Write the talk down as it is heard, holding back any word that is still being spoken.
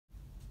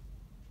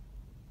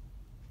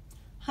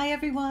Hi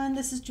everyone,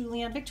 this is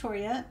Julianne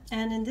Victoria,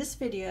 and in this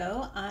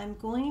video I'm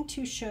going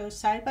to show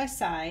side by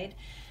side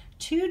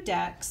two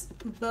decks,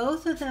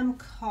 both of them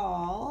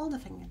called,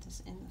 if I can get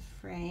this in the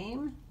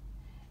frame,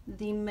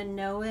 the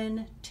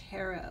Minoan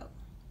Tarot.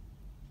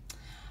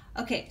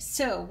 Okay,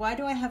 so why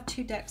do I have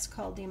two decks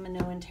called the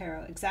Minoan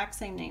Tarot? Exact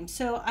same name.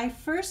 So I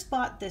first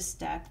bought this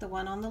deck, the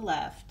one on the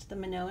left, the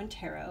Minoan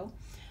Tarot,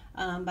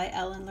 by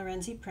Ellen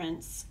Lorenzi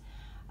Prince.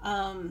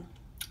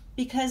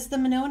 Because the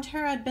Minoan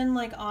Tarot had been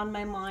like on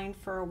my mind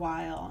for a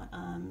while.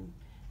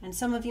 And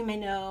some of you may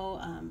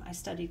know I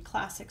studied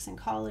classics in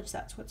college.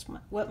 That's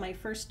what my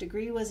first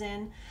degree was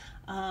in.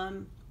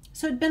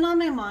 So it'd been on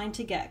my mind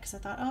to get because I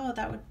thought, oh,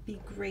 that would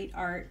be great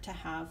art to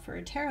have for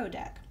a tarot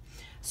deck.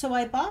 So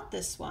I bought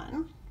this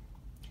one,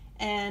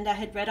 and I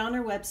had read on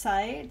her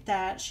website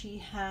that she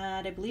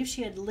had, I believe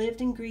she had lived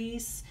in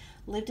Greece,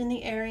 lived in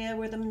the area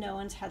where the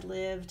Minoans had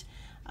lived,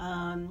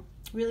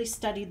 really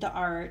studied the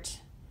art.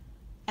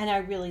 And I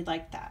really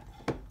liked that.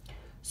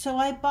 So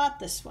I bought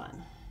this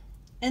one.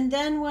 And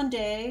then one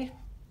day,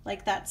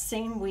 like that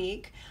same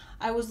week,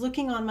 I was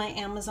looking on my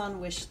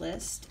Amazon wish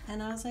list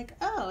and I was like,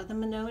 oh, the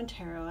Minoan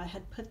Tarot, I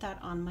had put that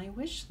on my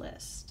wish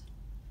list.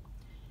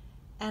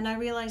 And I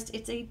realized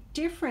it's a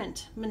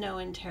different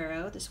Minoan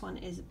Tarot. This one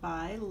is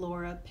by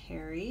Laura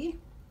Perry.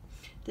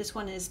 This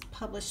one is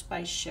published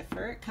by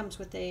Schiffer. It comes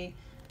with a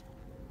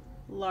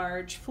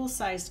large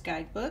full-sized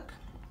guidebook.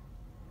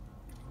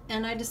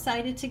 And I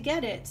decided to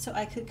get it so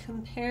I could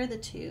compare the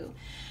two.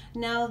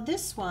 Now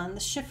this one, the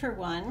Schiffer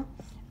one,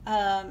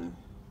 the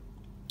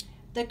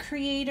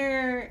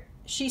creator,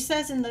 she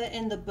says in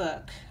the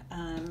book,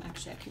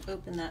 actually I can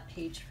open that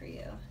page for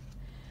you,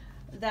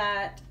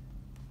 that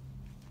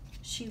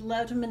she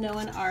loved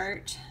Minoan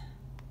art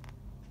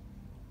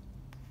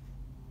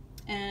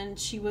and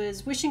she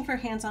was wishing for a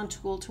hands-on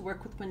tool to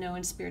work with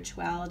Minoan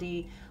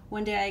spirituality.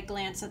 One day I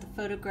glanced at the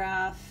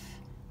photograph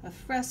of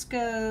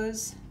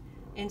frescoes,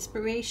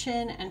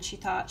 inspiration, and she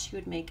thought she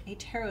would make a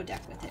tarot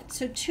deck with it.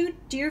 So two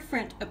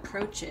different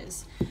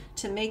approaches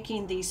to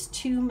making these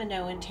two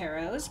Minoan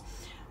tarots.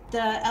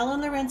 The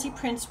Ellen Lorenzi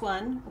Prince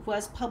one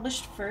was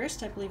published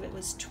first. I believe it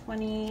was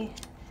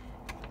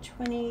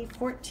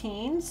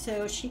 2014.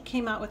 So she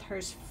came out with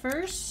hers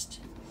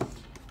first.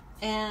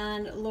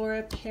 And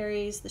Laura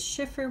Perry's, the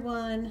Schiffer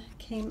one,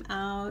 came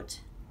out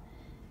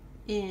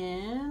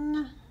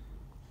in, I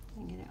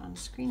can get it on the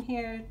screen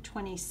here,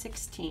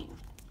 2016.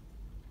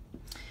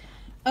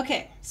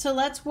 Okay, so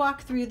let's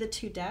walk through the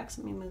two decks.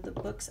 Let me move the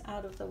books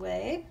out of the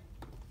way.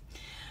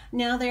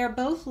 Now they are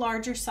both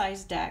larger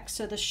size decks.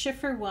 So the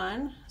Schiffer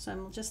one, so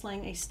I'm just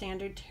laying a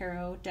standard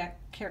tarot deck,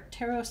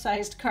 tarot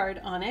sized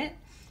card on it,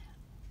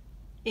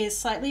 is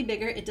slightly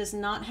bigger. It does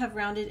not have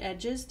rounded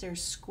edges. They're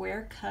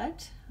square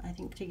cut, I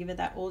think, to give it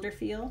that older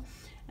feel.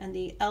 And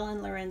the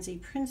Ellen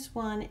Lorenzi Prince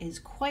one is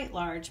quite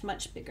large,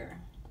 much bigger.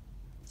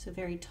 So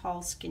very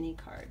tall, skinny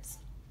cards.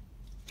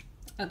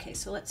 Okay,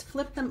 so let's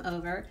flip them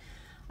over.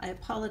 I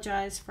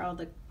apologize for all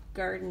the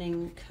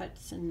gardening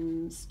cuts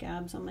and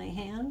scabs on my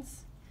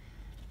hands.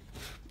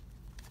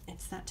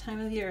 It's that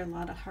time of year, a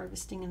lot of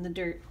harvesting in the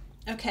dirt.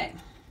 Okay,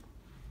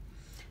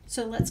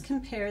 so let's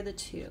compare the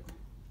two.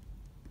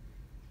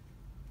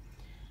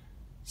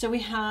 So we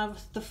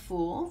have the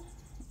Fool.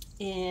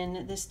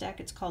 In this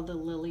deck, it's called the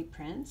Lily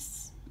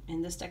Prince.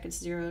 In this deck,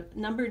 it's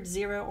numbered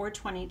 0 or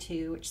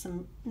 22, which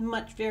some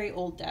very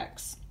old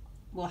decks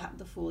will have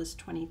the Fool as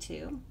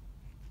 22.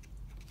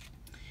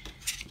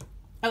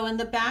 Oh, and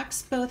the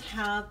backs both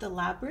have the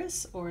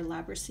Labrys or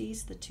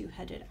Labrices, the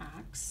two-headed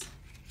axe.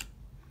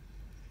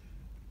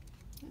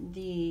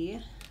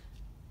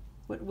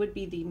 What would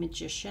be the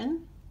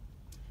Magician.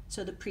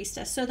 So the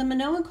Priestess. So the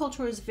Minoan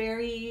culture is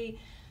very,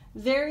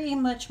 very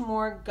much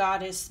more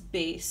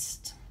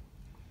goddess-based.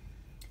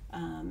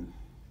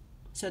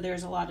 So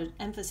there's a lot of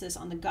emphasis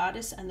on the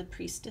goddess and the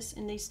priestess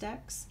in these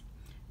decks.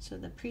 So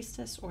the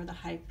Priestess or the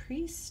High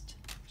Priest.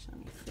 So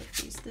let me flip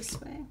these this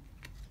way.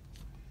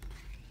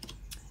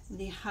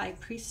 The High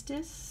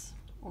Priestess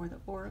or the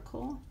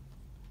Oracle,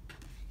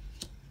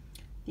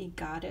 the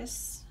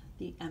Goddess,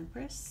 the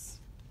Empress,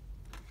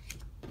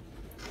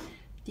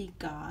 the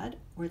God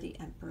or the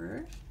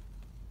Emperor.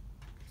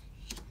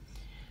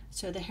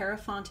 So the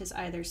Hierophant is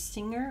either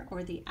Singer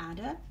or the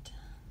Adept,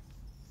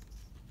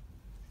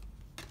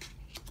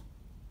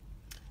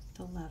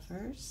 the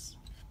Lovers,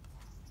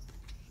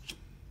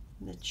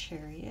 the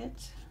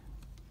Chariot,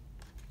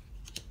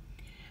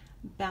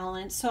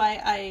 Balance. So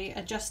I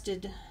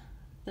adjusted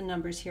the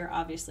numbers here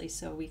obviously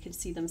so we could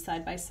see them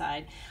side by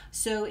side.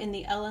 So in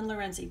the Ellen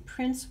Lorenzi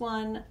Prince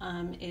one,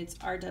 it's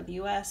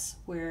RWS,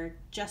 where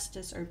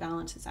Justice or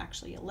Balance is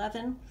actually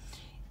 11,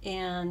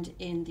 and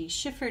in the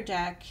Schiffer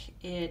deck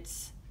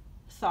it's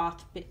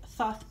Thoth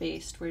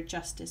based, where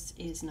Justice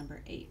is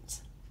number 8.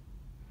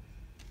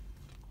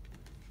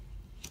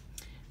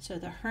 So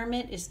the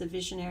Hermit is the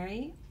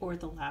Visionary or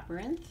the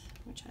Labyrinth,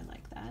 which I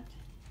like that.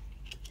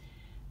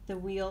 The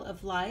Wheel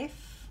of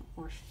Life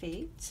or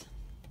Fate,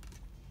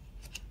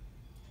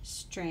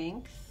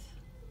 Strength,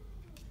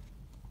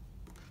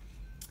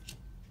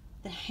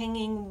 the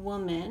Hanging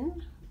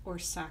Woman or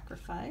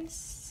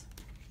sacrifice,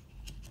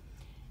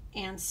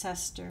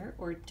 ancestor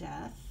or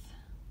death.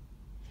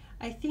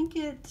 I think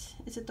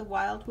is it the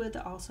wildwood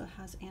that also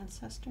has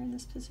ancestor in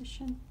this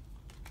position?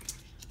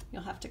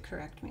 You'll have to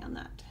correct me on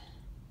that.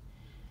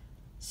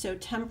 So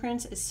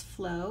temperance is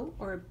flow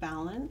or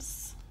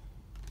balance.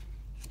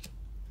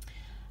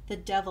 The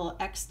devil,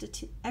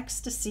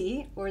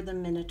 ecstasy or the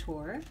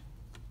minotaur.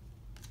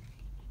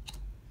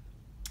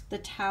 The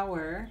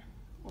tower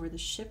or the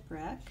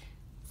shipwreck.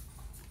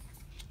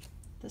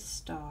 The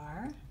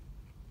star.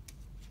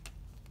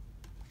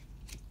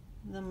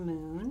 The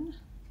moon.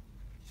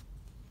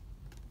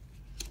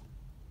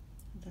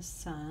 The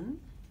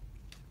sun.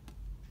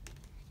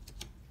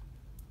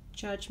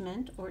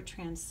 Judgment or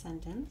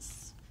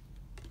transcendence.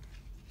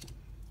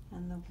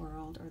 And the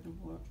world or the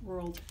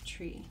world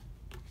tree.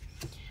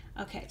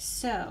 Okay,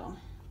 so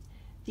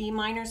the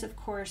minors, of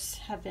course,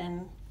 have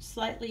been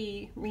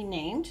slightly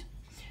renamed.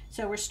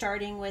 So we're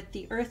starting with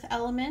the earth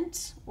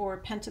element or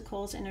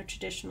pentacles in a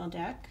traditional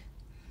deck.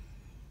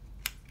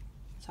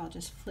 So I'll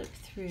just flip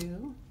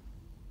through.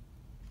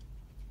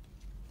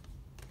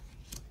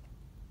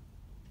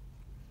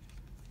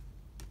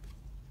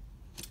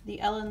 The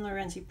Ellen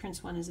Lorenzi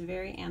Prince one is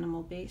very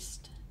animal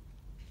based.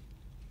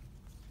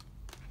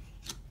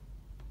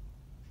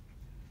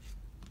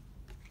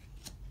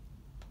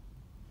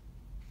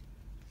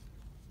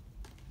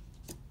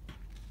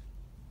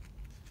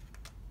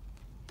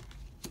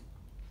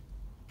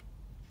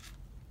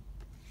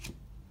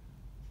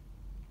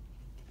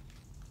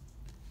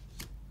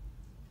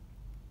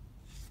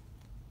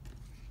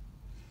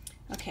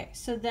 Okay,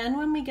 so then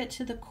when we get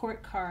to the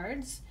court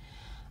cards,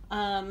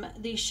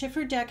 the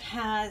Schiffer deck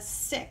has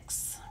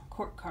 6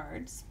 court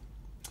cards,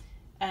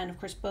 and of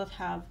course both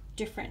have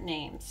different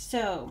names.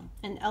 So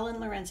in Ellen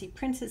Lorenzi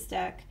Prince's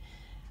deck,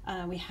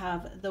 we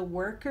have the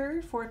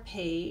Worker for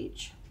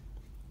Page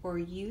or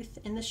Youth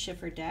in the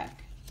Schiffer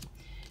deck.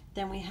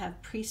 Then we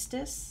have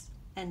Priestess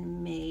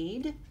and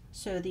Maid.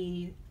 So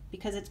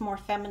because it's more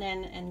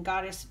feminine and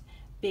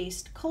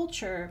goddess-based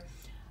culture,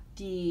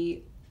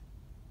 the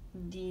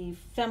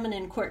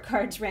feminine court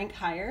cards rank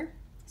higher.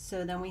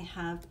 So then we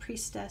have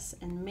Priestess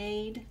and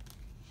Maid,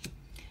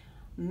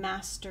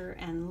 Master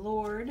and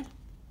Lord,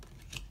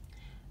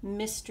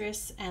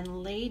 Mistress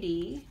and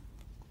Lady,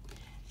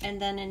 and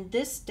then in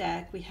this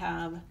deck we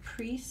have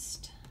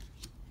Priest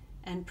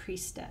and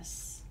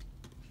Priestess.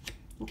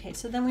 Okay,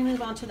 so then we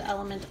move on to the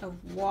element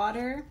of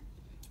water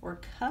or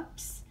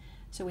cups.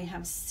 So we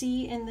have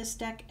sea in this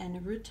deck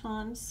and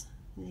rutons,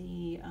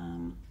 the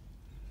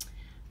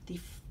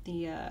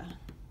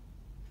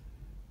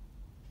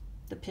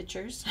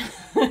pitchers.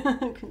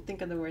 I couldn't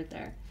think of the word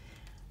there.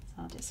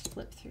 So I'll just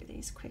flip through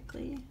these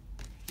quickly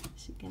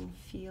so you can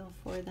feel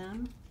for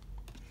them.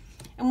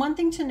 And one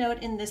thing to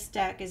note in this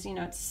deck is,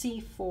 it's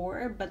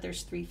C4, but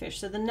there's 3 fish.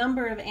 So the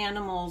number of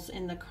animals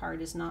in the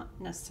card is not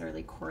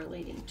necessarily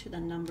correlating to the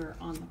number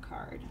on the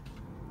card.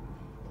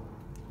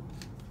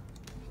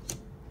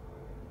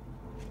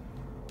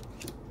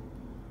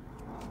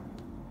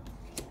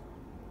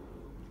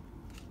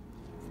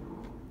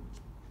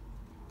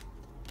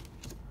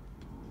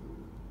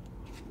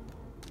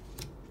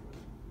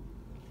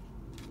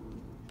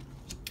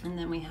 And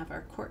then we have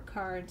our court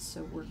cards,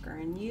 so Worker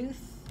and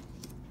Youth,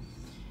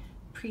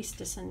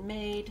 Priestess and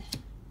Maid,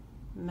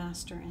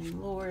 Master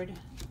and Lord,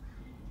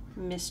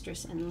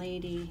 Mistress and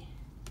Lady,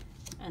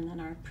 and then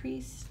our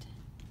Priest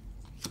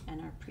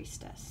and our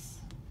Priestess.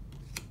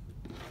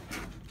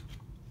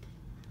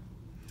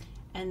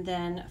 And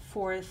then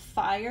for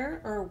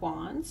fire or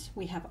wands,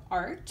 we have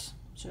Art,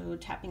 so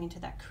tapping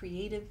into that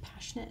creative,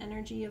 passionate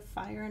energy of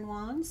fire and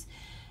wands.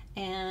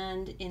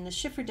 And in the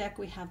Schiffer deck,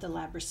 we have the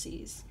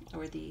Labracies,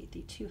 or the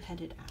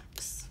two-headed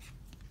axe.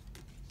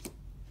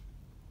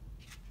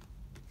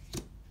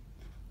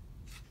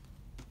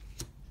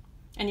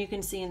 And you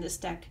can see in this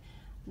deck,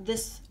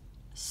 this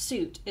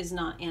suit is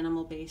not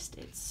animal-based,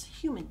 it's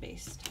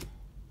human-based.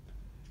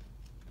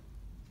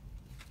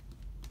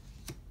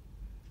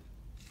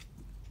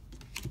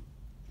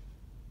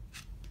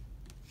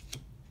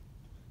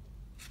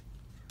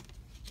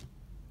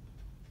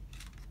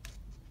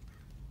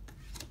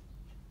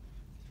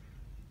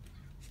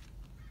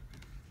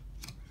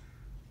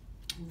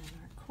 And then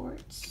our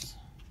quartz.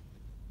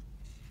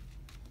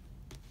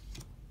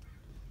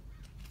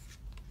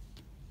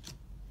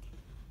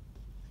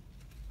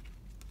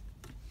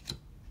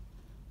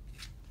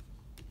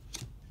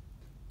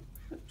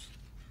 Oops.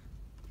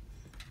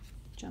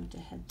 Jumped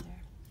ahead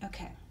there.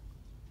 Okay.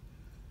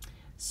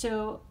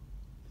 So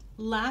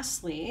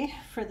lastly,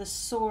 for the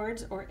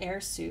swords or air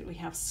suit, we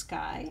have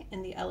Sky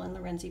in the Ellen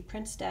Lorenzi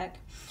Prince deck.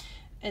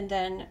 And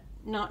then,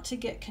 not to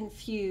get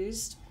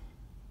confused,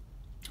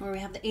 where we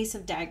have the Ace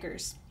of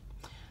Daggers.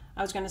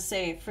 I was going to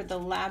say for the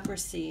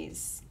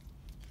Labracies,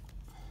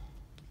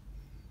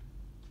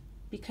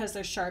 because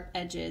they're sharp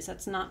edges,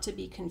 that's not to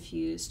be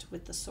confused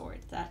with the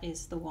sword. That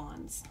is the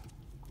wands.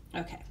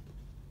 Okay.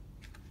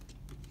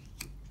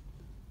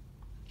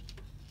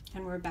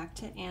 And we're back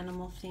to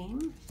animal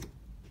theme.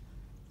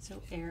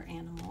 So air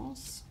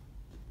animals.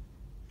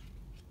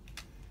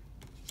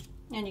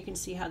 And you can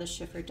see how the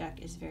Schiffer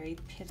deck is very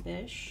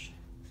pippish.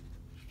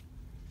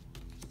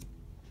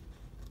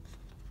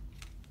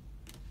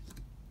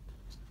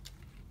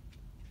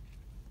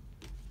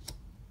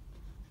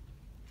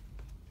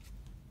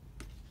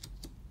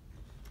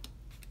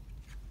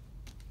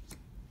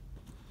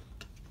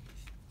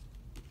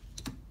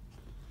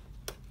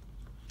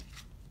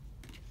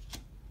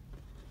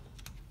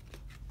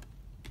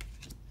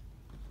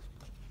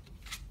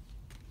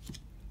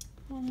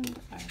 And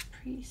our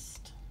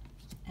priest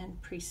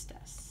and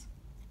priestess.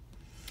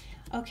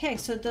 Okay,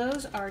 so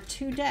those are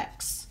 2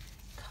 decks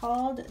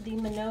called the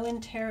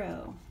Minoan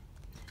Tarot.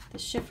 The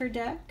Schiffer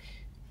deck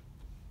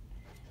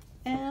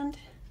and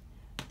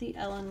the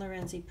Ellen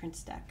Lorenzi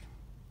Prince deck.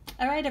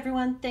 All right,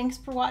 everyone, thanks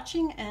for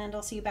watching, and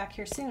I'll see you back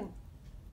here soon.